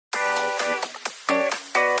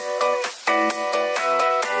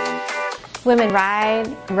Women ride,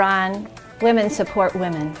 run, women support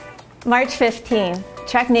women. March 15th,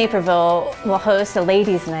 Trek Naperville will host a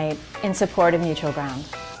ladies' night in support of Mutual Ground.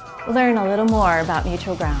 Learn a little more about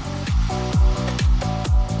Mutual Ground.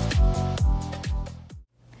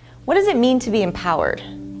 What does it mean to be empowered?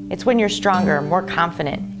 It's when you're stronger, more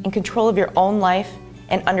confident, in control of your own life,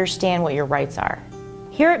 and understand what your rights are.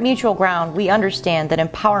 Here at Mutual Ground, we understand that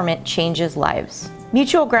empowerment changes lives.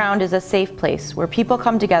 Mutual Ground is a safe place where people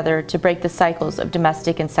come together to break the cycles of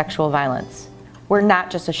domestic and sexual violence. We're not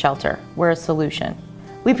just a shelter, we're a solution.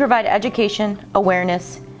 We provide education,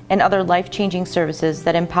 awareness, and other life-changing services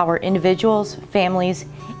that empower individuals, families,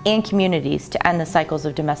 and communities to end the cycles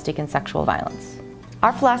of domestic and sexual violence.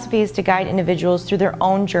 Our philosophy is to guide individuals through their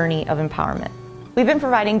own journey of empowerment. We've been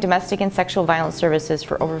providing domestic and sexual violence services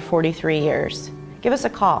for over 43 years. Give us a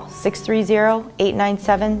call,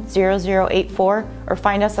 630-897-0084, or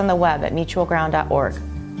find us on the web at mutualground.org.